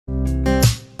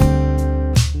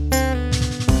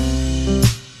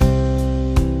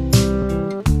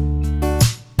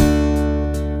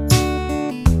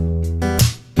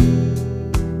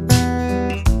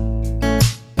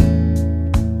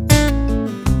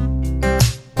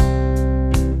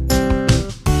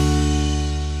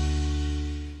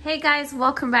guys,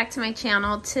 welcome back to my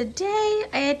channel. Today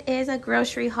it is a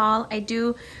grocery haul. I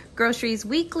do groceries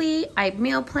weekly. I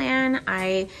meal plan.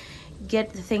 I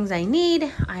get the things I need.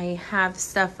 I have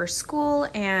stuff for school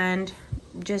and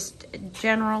just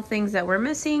general things that we're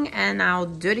missing, and I'll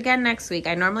do it again next week.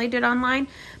 I normally do it online,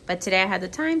 but today I had the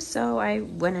time, so I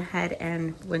went ahead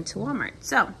and went to Walmart.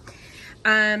 So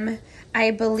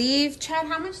I believe, Chad,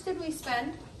 how much did we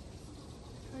spend?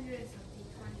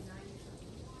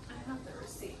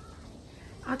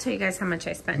 I'll tell you guys how much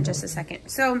I spent in just a second.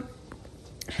 So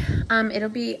it'll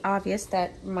be obvious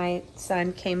that my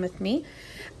son came with me.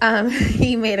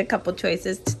 He made a couple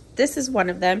choices. This is one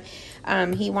of them.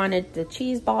 He wanted the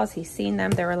cheese balls. He's seen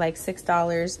them. They were like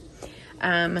 $6.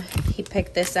 He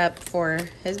picked this up for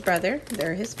his brother.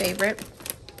 They're his favorite.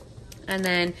 And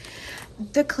then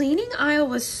the cleaning aisle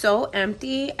was so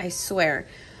empty, I swear.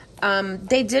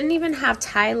 They didn't even have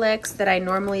Tilex that I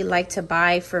normally like to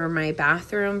buy for my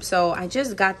bathroom. So I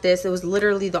just got this. It was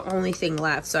literally the only thing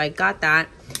left. So I got that.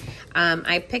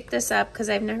 I picked this up because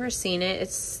I've never seen it.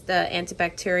 It's the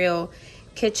antibacterial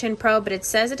Kitchen Pro, but it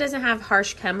says it doesn't have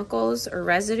harsh chemicals or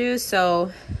residue.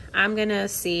 So I'm going to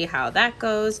see how that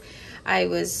goes. I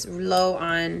was low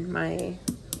on my...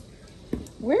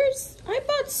 I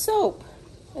bought soap.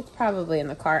 It's probably in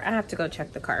the car. I have to go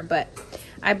check the car, but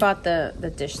I bought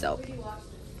the dish soap.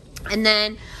 And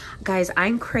then, guys,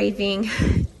 I'm craving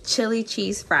chili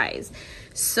cheese fries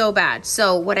so bad.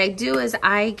 So what I do is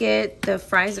I get the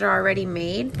fries that are already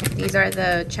made. These are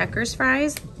the Checkers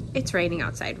fries. It's raining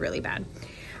outside really bad.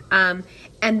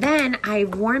 And then I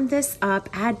warm this up,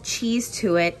 add cheese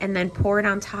to it, and then pour it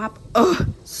on top. Oh,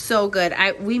 so good.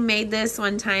 We made this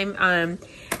one time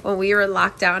when we were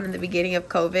locked down in the beginning of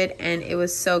COVID, and it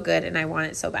was so good, and I want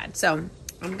it so bad. So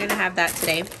I'm gonna have that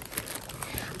today.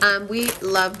 We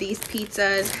love these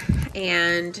pizzas,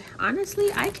 and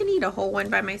honestly, I can eat a whole one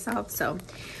by myself. So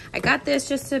I got this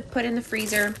just to put in the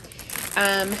freezer.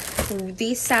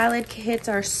 These salad kits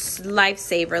are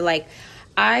lifesaver. Like,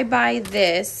 I buy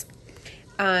this.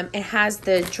 It has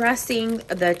the dressing,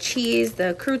 the cheese,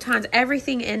 the croutons,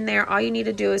 everything in there. All you need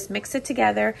to do is mix it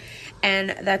together.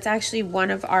 And that's actually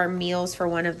one of our meals for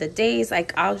one of the days.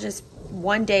 Like,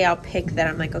 one day I'll pick that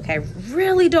I'm like, okay, I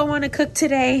really don't want to cook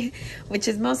today, which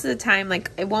is most of the time.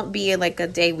 Like, it won't be like a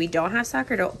day we don't have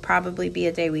soccer. It'll probably be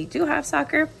a day we do have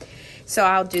soccer. So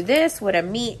I'll do this with a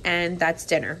meat, and that's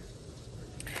dinner.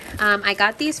 I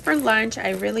got these for lunch.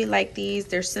 I really like these.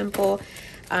 They're simple.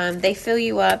 They fill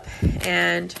you up,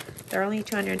 and they're only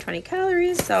 220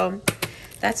 calories, so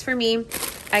that's for me.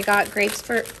 I got grapes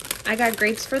for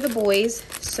the boys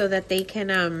so that they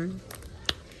can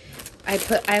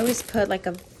I always put like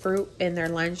a fruit in their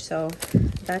lunch, so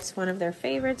that's one of their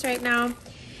favorites right now.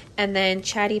 And then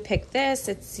Chatty picked this.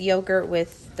 It's yogurt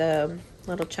with the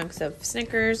little chunks of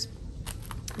Snickers.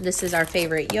 This is our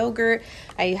favorite yogurt.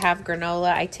 I have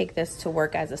granola. I take this to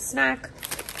work as a snack.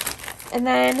 And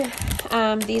then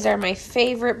these are my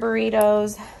favorite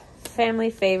burritos, family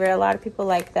favorite. A lot of people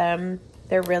like them.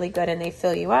 They're really good and they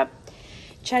fill you up.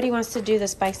 Chatty wants to do the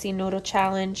spicy noodle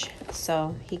challenge,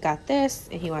 so he got this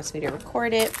and he wants me to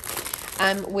record it.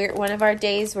 One of our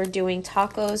days we're doing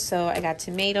tacos, so I got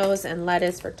tomatoes and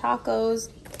lettuce for tacos.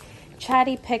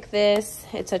 Chatty picked this.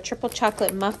 It's a triple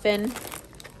chocolate muffin.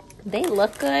 They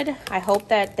look good. I hope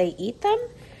that they eat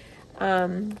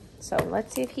them. So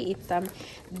let's see if he eats them.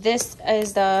 This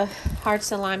is the hard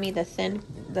salami, the thin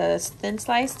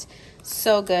sliced.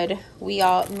 So good.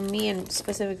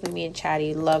 Specifically me and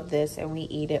Chatty love this, and we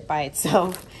eat it by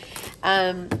itself.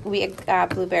 We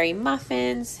got blueberry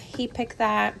muffins. He picked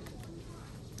that.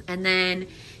 And then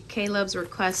Caleb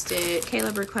requested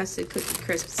Cookie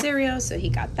Crisp cereal, so he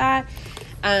got that.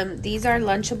 These are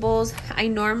Lunchables. I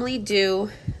normally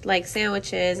do like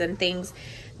sandwiches and things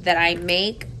that I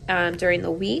make during the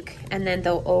week, and then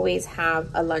they'll always have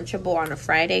a Lunchable on a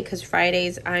Friday, because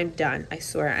Fridays I'm done. I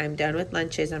swear, I'm done with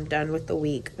lunches. I'm done with the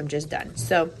week. I'm just done.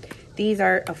 So these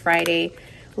are a Friday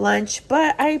lunch,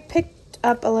 but I picked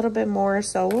up a little bit more,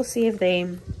 so we'll see if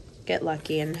they get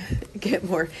lucky and get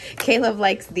more. Caleb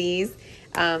likes these.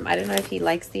 I don't know if he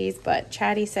likes these, but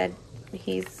Chatty said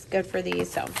he's good for these,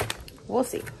 so we'll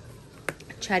see.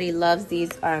 Chatty loves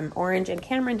these orange, and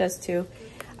Cameron does too.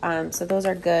 So those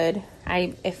are good.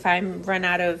 If I'm run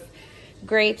out of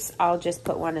grapes, I'll just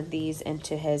put one of these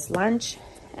into his lunch.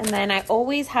 And then I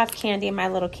always have candy in my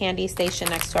little candy station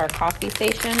next to our coffee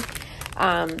station.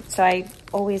 So I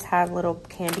always have little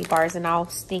candy bars, and I'll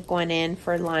sneak one in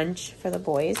for lunch for the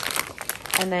boys.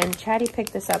 And then Chatty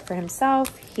picked this up for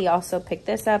himself. He also picked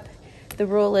this up. The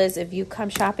rule is if you come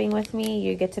shopping with me,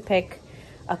 you get to pick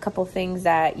a couple things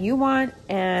that you want,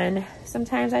 and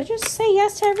sometimes I just say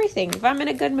yes to everything. If I'm in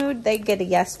a good mood, they get a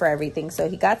yes for everything. So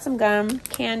he got some gum,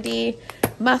 candy,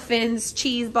 muffins,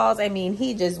 cheese balls. I mean,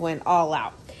 he just went all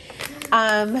out.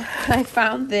 I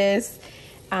found this.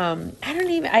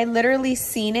 I literally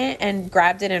seen it and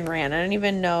grabbed it and ran. I don't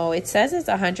even know. It says it's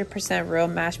 100% real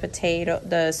mashed potato,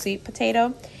 the sweet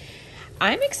potato.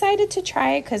 I'm excited to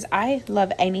try it because I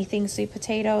love anything sweet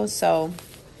potato. So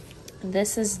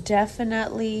this is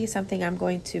definitely something I'm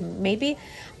going to, maybe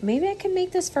I can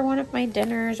make this for one of my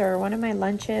dinners or one of my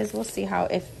lunches. We'll see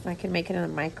if I can make it in the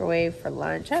microwave for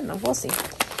lunch. I don't know. We'll see.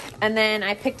 And then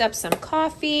I picked up some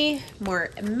coffee, more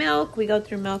milk. We go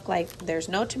through milk like there's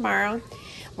no tomorrow.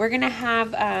 We're going to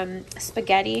have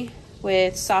spaghetti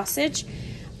with sausage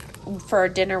for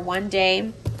dinner one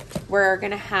day. We're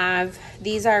going to have,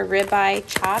 these are ribeye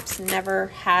chops. Never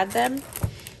had them.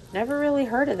 Never really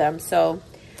heard of them. So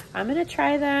I'm going to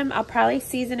try them. I'll probably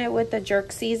season it with the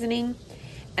jerk seasoning.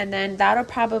 And then that'll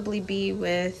probably be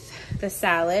with the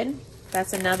salad.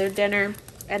 That's another dinner.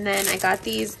 And then I got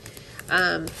these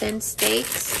thin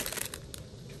steaks,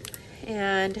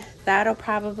 and that'll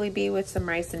probably be with some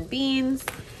rice and beans.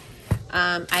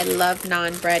 I love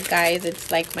naan bread, guys.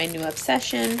 It's like my new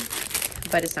obsession,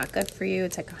 but it's not good for you.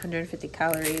 It's like 150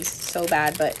 calories. So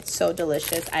bad, but so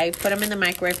delicious. I put them in the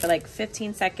microwave for like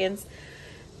 15 seconds.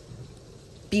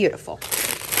 Beautiful.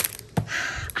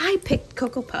 I picked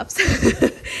Cocoa Puffs.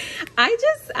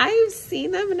 I've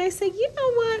seen them and I said, you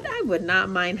know what? I would not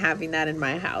mind having that in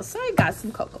my house. So I got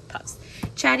some Cocoa Puffs.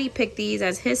 Chatty picked these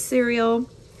as his cereal.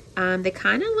 They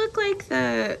kind of look like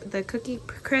the Cookie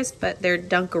Crisp, but they're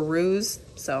Dunkaroos.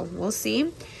 So we'll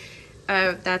see.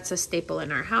 That's a staple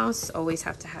in our house. Always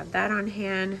have to have that on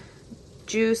hand.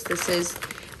 Juice. This is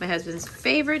my husband's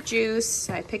favorite juice.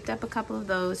 I picked up a couple of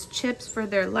those. Chips for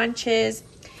their lunches.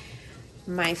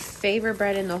 My favorite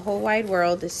bread in the whole wide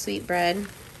world is sweet bread.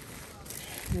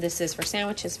 This is for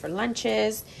sandwiches, for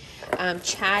lunches.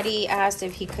 Chatty asked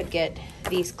if he could get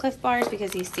these Cliff Bars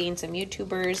because he's seen some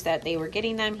YouTubers that they were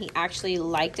getting them. He actually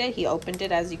liked it. He opened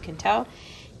it, as you can tell,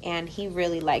 and he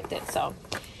really liked it. So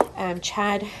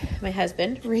Chad, my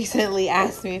husband, recently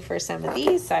asked me for some of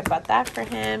these, so I bought that for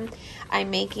him.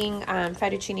 I'm making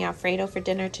fettuccine Alfredo for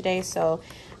dinner today, so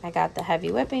I got the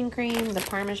heavy whipping cream, the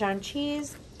Parmesan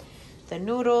cheese, the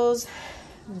noodles.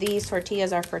 These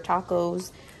tortillas are for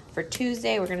tacos for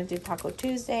Tuesday. We're going to do Taco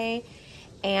Tuesday.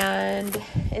 And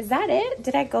is that it?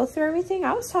 Did I go through everything?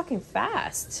 I was talking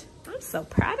fast. I'm so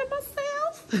proud of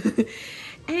myself.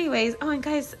 Anyways, oh, and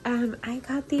guys, I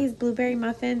got these blueberry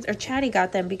muffins, or Chatty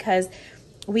got them because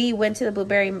we went to the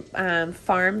blueberry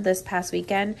farm this past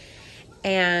weekend,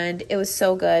 and it was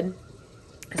so good.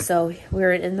 So we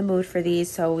were in the mood for these,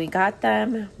 so we got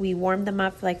them. We warmed them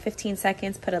up for like 15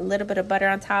 seconds, put a little bit of butter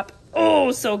on top.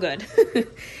 Oh, so good. All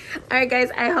right,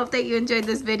 guys, I hope that you enjoyed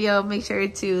this video. Make sure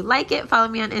to like it. Follow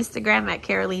me on Instagram at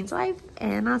Caroline's Life,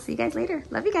 and I'll see you guys later.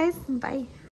 Love you guys. Bye.